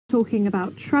talking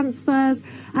about transfers,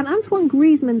 and Antoine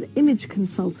Griezmann's image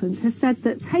consultant has said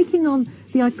that taking on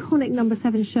the iconic number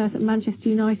 7 shirt at Manchester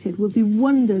United will do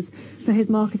wonders for his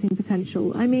marketing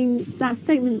potential. I mean, that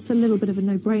statement's a little bit of a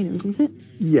no-brainer, isn't it?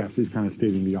 Yes, he's kind of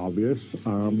stating the obvious,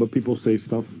 but people say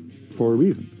stuff for a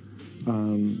reason.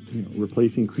 You know,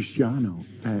 replacing Cristiano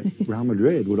at Real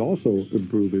Madrid would also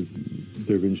improve his.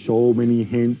 There have been so many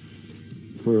hints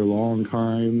for a long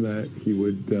time that he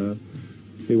would.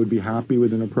 They would be happy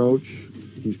with an approach.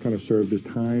 He's kind of served his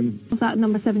time. That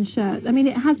number 7 shirt, I mean,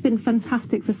 it has been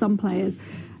fantastic for some players,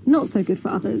 not so good for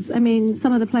others. I mean,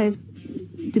 some of the players,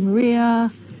 Di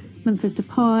Maria, Memphis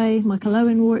Depay, Michael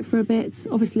Owen wore it for a bit.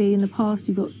 Obviously, in the past,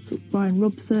 you've got sort of Brian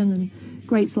Robson and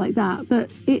greats like that.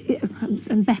 But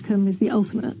and Beckham is the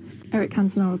ultimate. Eric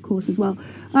Cantona, of course, as well.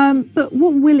 But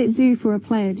what will it do for a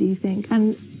player, do you think?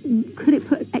 And could it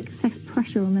put excess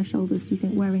pressure on their shoulders, do you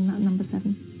think, wearing that number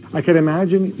 7? I can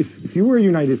imagine if you were a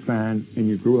United fan and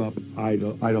you grew up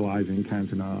idolizing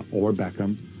Cantona or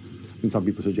Beckham, and some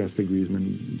people suggest that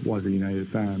Griezmann was a United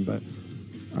fan, but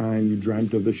and you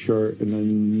dreamt of the shirt, and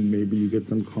then maybe you get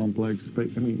some complex. But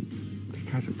I mean, these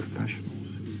guys are professionals.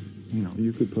 You know,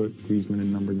 you could put Griezmann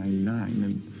in number 99,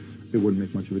 and it wouldn't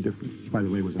make much of a difference. Which, by the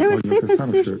way, was they're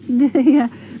yeah,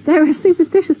 they're a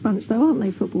superstitious bunch, though, aren't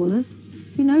they, footballers?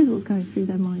 Who knows what's going through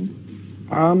their minds?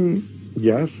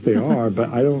 Yes, they are, but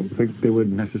I don't think they would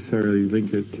necessarily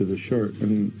link it to the shirt. I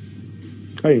mean,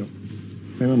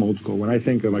 I'm old school. When I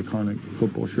think of iconic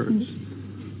football shirts,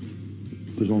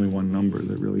 there's only one number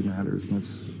that really matters, and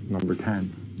that's number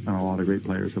 10. And a lot of great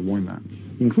players have worn that,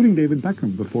 including David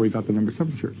Beckham before he got the number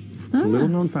 7 shirt. A little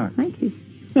known fact. Thank you.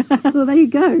 Well, there you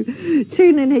go.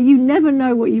 Tune in here. You never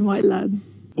know what you might learn.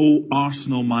 Oh,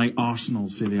 Arsenal, my Arsenal,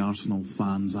 say the Arsenal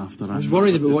fans after I was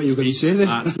worried about what you were going to say there.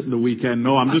 At the weekend.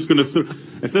 No, I'm just going to...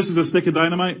 If this is a stick of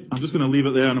dynamite, I'm just going to leave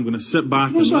it there and I'm going to sit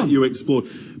back and let you explode.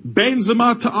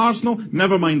 Benzema to Arsenal?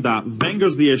 Never mind that.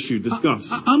 Wenger's the issue. Discuss.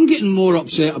 I'm getting more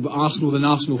upset about Arsenal than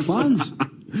Arsenal fans.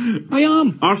 I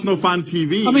am. Arsenal fan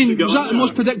TV. I mean, was that the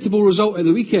most predictable result of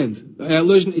the weekend?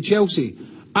 Losing to Chelsea.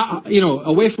 You know,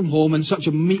 away from home in such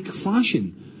a meek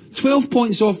fashion. 12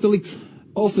 points off the league.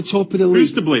 Off the top of the league.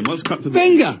 Who's to blame? Let's cut to the...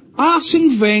 Wenger.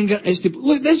 Arsene Wenger is to...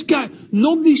 Look, this guy...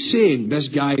 Nobody's saying this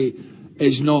guy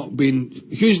has not been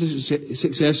hugely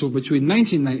successful between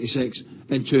 1996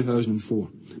 and 2004.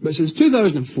 But since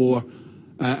 2004,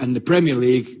 in the Premier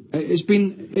League, it's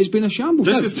been a shambles.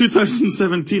 This is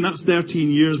 2017. That's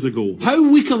 13 years ago.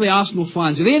 How weak are the Arsenal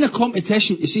fans? Are they in a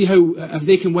competition to see how if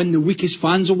they can win the weakest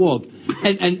fans award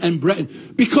in Britain?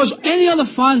 Because any other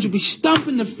fans would be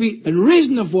stamping their feet and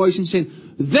raising their voice and saying,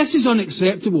 this is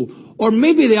unacceptable. Or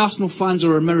maybe the Arsenal fans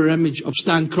are a mirror image of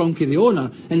Stan Kroenke, the owner,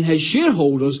 and his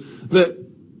shareholders, that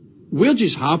we're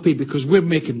just happy because we're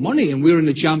making money and we're in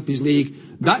the Champions League.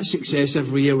 That's success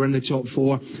every year. We're in the top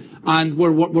 4. And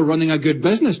we're running a good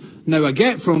business. Now, I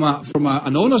get from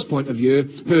an owner's point of view,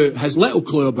 who has little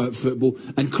clue about football,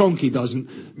 and Kroenke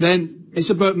doesn't, then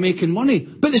it's about making money.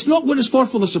 But it's not what it's for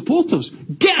the supporters.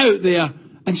 Get out there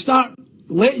and start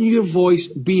letting your voice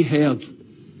be heard.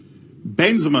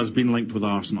 Benzema's been linked with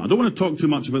Arsenal. I don't want to talk too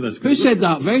much about this. Who said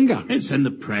that? Wenger? It's in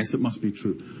the press. It must be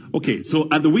true. Okay, so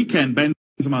at the weekend,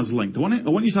 Benzema's linked. I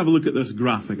want you to have a look at this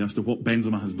graphic as to what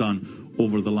Benzema has done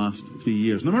over the last 3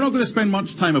 years. Now, we're not going to spend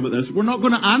much time about this. We're not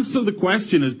going to answer the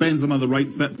question, is Benzema the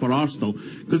right fit for Arsenal?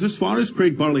 Because as far as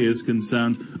Craig Burley is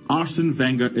concerned, Arsene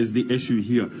Wenger is the issue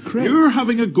here. Correct. You're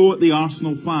having a go at the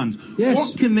Arsenal fans. Yes.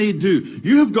 What can they do?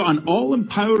 You have got an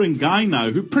all-empowering guy now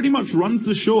who pretty much runs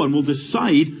the show and will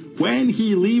decide when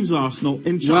he leaves Arsenal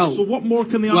in charge. So what more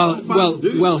can the Arsenal fans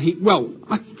do?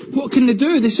 What can they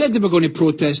do? They said they were going to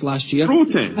protest last year.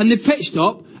 Protest? And they pitched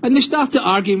up and they started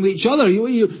arguing with each other.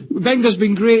 Wenger's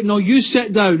been great. No, you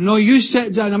sit down. No, you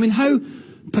sit down. I mean, how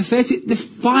pathetic. The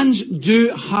fans do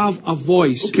have a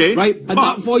voice. Okay. Right? And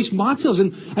that voice matters.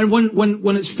 And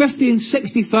when it's 50 and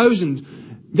 60,000,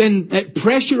 then it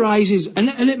pressurizes and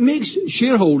it makes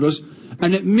shareholders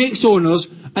and it makes owners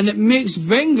and it makes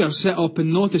Wenger sit up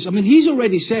and notice. I mean, he's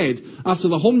already said, after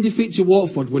the home defeat to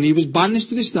Watford, when he was banished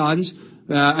to the stands,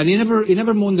 and he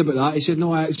never moaned about that. He said,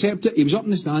 no, I accept it. He was up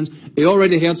in the stands. He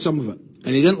already heard some of it,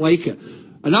 and he didn't like it.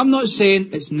 And I'm not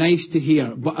saying it's nice to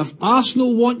hear, but if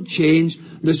Arsenal want change,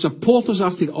 the supporters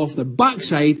have to get off their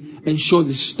backside and show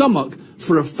the stomach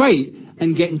for a fight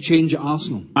in getting change at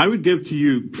Arsenal. I would give to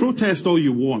you, protest all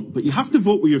you want, but you have to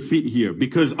vote with your feet here,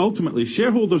 because ultimately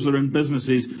shareholders are in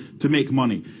businesses to make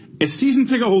money. If season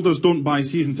ticket holders don't buy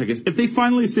season tickets, if they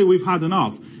finally say we've had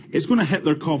enough, it's going to hit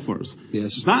their coffers.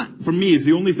 Yes. That, for me, is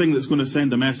the only thing that's going to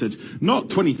send a message. Not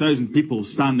 20,000 people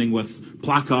standing with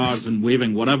placards and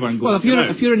waving whatever and going, well,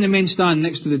 if you're in the main stand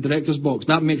next to the director's box,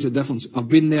 that makes a difference. I've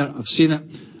been there, I've seen it,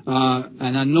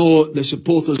 and I know the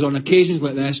supporters on occasions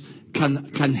like this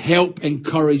can help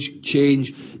encourage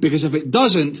change, because if it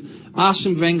doesn't,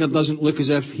 Arsene Wenger doesn't look as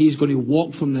if he's going to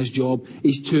walk from this job.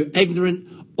 He's too ignorant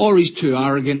or he's too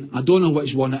arrogant. I don't know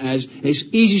which one it is. It's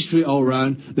easy street all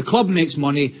round. The club makes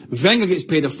money, Wenger gets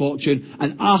paid a fortune,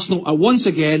 and Arsenal are once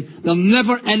again, they're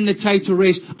never in the title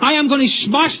race. I am going to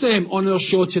smash them on their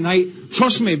show tonight,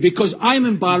 trust me, because I'm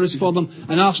embarrassed for them,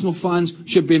 and Arsenal fans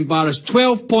should be embarrassed.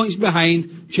 12 points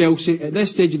behind Chelsea at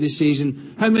this stage of the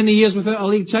season. How many years without a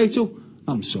league title?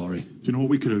 I'm sorry. Do you know what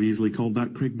we could have easily called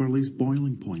that, Craig Burley's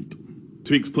boiling point? This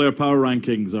week's player power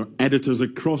rankings. Our editors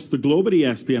across the globe at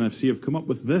ESPN FC have come up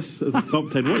with this as the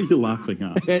top 10. What are you laughing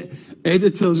at?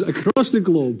 Editors across the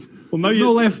globe. Well, now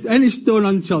no left any stone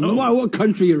unturned. No matter what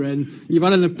country you're in, you've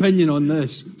had an opinion on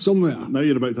this somewhere. Now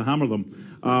you're about to hammer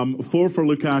them. 4 for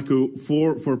Lukaku,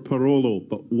 4 for Parolo,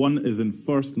 but 1 is in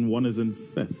first and 1 is in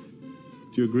fifth.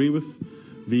 Do you agree with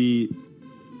the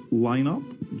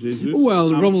lineup? Jesus, well,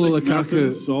 Romelu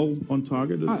Lukaku, Sol on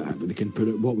target. They can put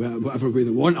it whatever way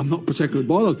they want. I'm not particularly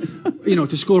bothered. You know,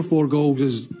 to score 4 goals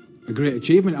is a great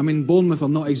achievement. I mean, Bournemouth are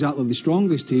not exactly the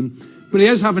strongest team, but he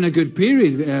is having a good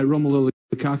period. Romelu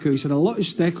Lukaku. He's had a lot of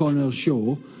stick on our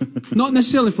show, not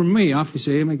necessarily from me, I have to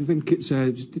say. I think it's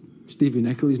Stevie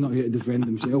Nicol. He's not here to defend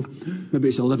himself. Maybe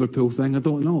it's a Liverpool thing. I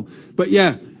don't know. But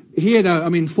yeah. He had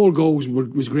 4 goals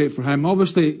was great for him.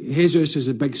 Obviously, Jesus is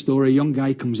a big story. Young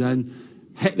guy comes in,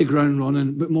 hit the ground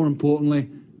running, but more importantly,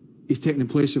 he's taking the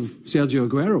place of Sergio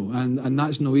Aguero, and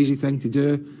that's no easy thing to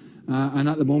do. And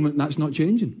at the moment, that's not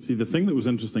changing. See, the thing that was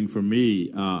interesting for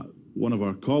me, one of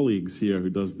our colleagues here who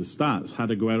does the stats had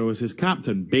Aguero as his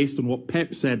captain, based on what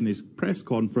Pep said in his press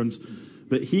conference,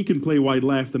 that he can play wide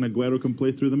left and Aguero can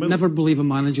play through the middle. Never believe a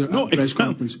manager at a press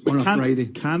conference on a Friday.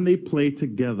 Can they play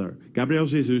together? Gabriel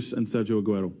Jesus and Sergio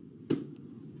Aguero.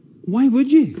 Why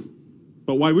would you?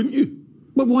 But why wouldn't you?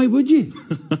 But why would you?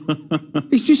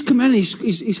 He's just come in,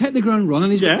 he's hit the ground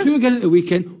running, he's got 2 again at the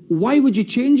weekend. Why would you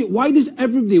change it? Why does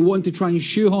everybody want to try and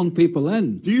shoehorn people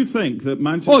in? Do you think that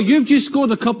Manchester... Oh, you've just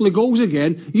scored a couple of goals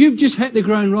again. You've just hit the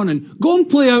ground running. Go and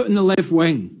play out in the left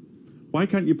wing. Why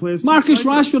can't you play as Marcus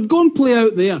Rashford, go and play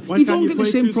out there. Why you can't don't you get play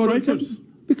the same two product. strikers?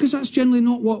 Because that's generally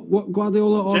not what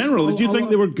Guardiola or... Generally, do you think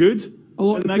they were good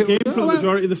in that game for the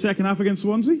majority of the second half against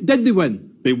Swansea? Did they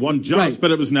win? They won just, but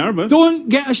it was nervous. Don't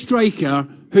get a striker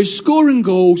who's scoring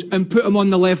goals and put him on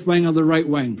the left wing or the right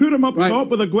wing. Put him up top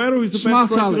with Aguero, who's the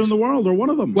best striker in the world, or one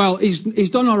of them. Well, he's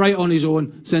done all right on his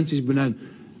own since he's been in.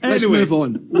 Let's move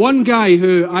on. One guy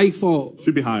who I thought...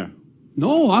 should be higher.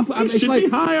 No, it's like, be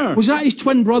higher. Was that his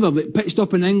twin brother that pitched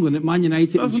up in England at Man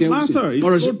United and Chelsea? Doesn't matter.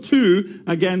 He scored 2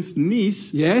 against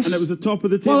Nice, yes, and it was the top of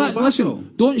the table. Well,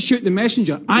 listen, don't shoot the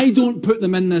messenger. I don't put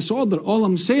them in this order. All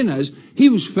I'm saying is, he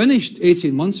was finished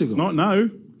 18 months ago. It's not now.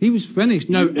 He was finished.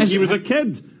 Now, he was a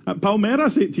kid at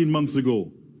Palmeiras 18 months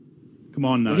ago. Come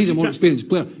on now. Well, he's a more experienced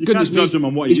player. You can't judge him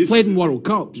on what he's played in World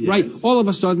Cups, yes. Right? All of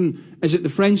a sudden, is it the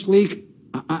French league?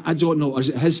 I don't know. Is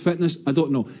it his fitness? I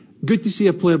don't know. Good to see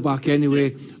a player back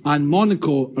anyway. Yes. And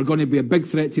Monaco are going to be a big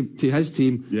threat to his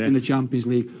team in the Champions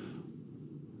League.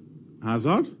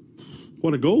 Hazard?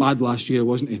 What a goal. Bad last year,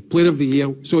 wasn't he? Player of the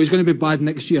year. So he's going to be bad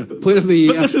next year. Player of the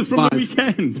year. But this is from the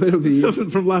weekend. Player of the year. This isn't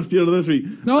from last year to this week.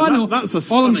 No, I know.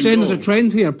 All I'm saying is a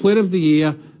trend here. Player of the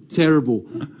year, terrible.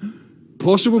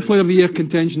 Possible player of the year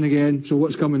contention again, so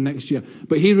what's coming next year?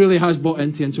 But he really has bought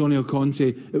into Antonio Conte.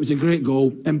 It was a great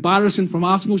goal. Embarrassing from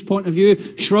Arsenal's point of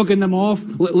view, shrugging them off,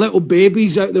 little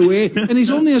babies out the way, and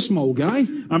he's only a small guy.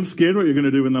 I'm scared what you're going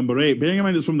to do with number 8. Bearing in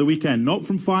mind it's from the weekend, not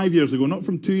from 5 years ago, not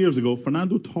from 2 years ago,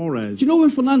 Fernando Torres. Do you know when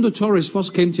Fernando Torres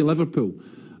first came to Liverpool?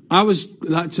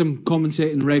 That's him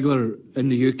commentating regular in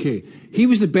the UK. He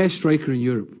was the best striker in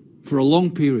Europe for a long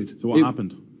period. So what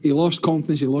happened? He lost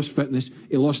confidence, he lost fitness,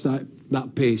 he lost that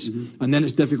pace, and then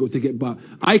it's difficult to get back.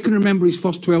 I can remember his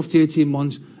first 12 to 18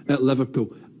 months at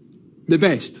Liverpool. The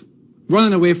best.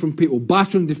 Running away from people,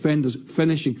 battering defenders,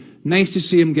 finishing. Nice to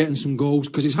see him getting some goals,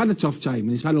 because he's had a tough time,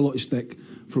 and he's had a lot of stick,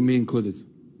 from me included.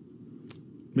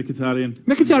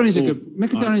 Mkhitaryan's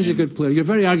a good player. You're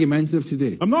very argumentative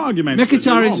today. I'm not argumentative.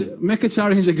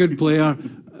 Mkhitaryan's a good player.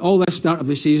 all this start of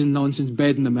the season nonsense,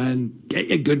 bedding them in, get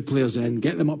your good players in,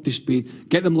 get them up to speed,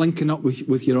 get them linking up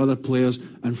with your other players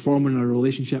and forming a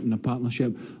relationship and a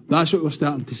partnership. That's what we're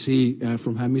starting to see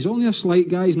from him. He's only a slight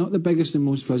guy, he's not the biggest and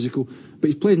most physical, but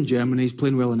he's played in Germany, he's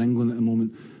playing well in England at the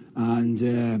moment. And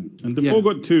Defoe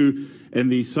got 2 in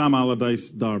the Sam Allardyce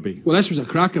derby. Well, this was a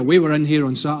cracker. We were in here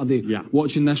on Saturday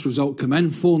watching this result come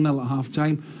in, 4-0 at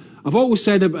half-time. I've always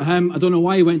said about him, I don't know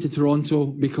why he went to Toronto,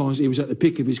 because he was at the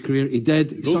peak of his career. He did.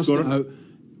 He sussed it out,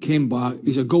 came back.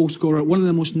 He's a goal scorer, one of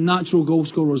the most natural goal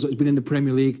scorers that's been in the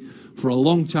Premier League for a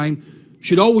long time.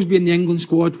 Should always be in the England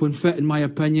squad when fit, in my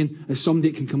opinion, as somebody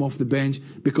that can come off the bench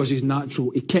because he's natural.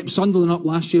 He kept Sunderland up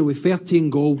last year with 13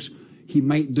 goals. He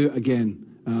might do it again.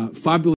 Fabulous.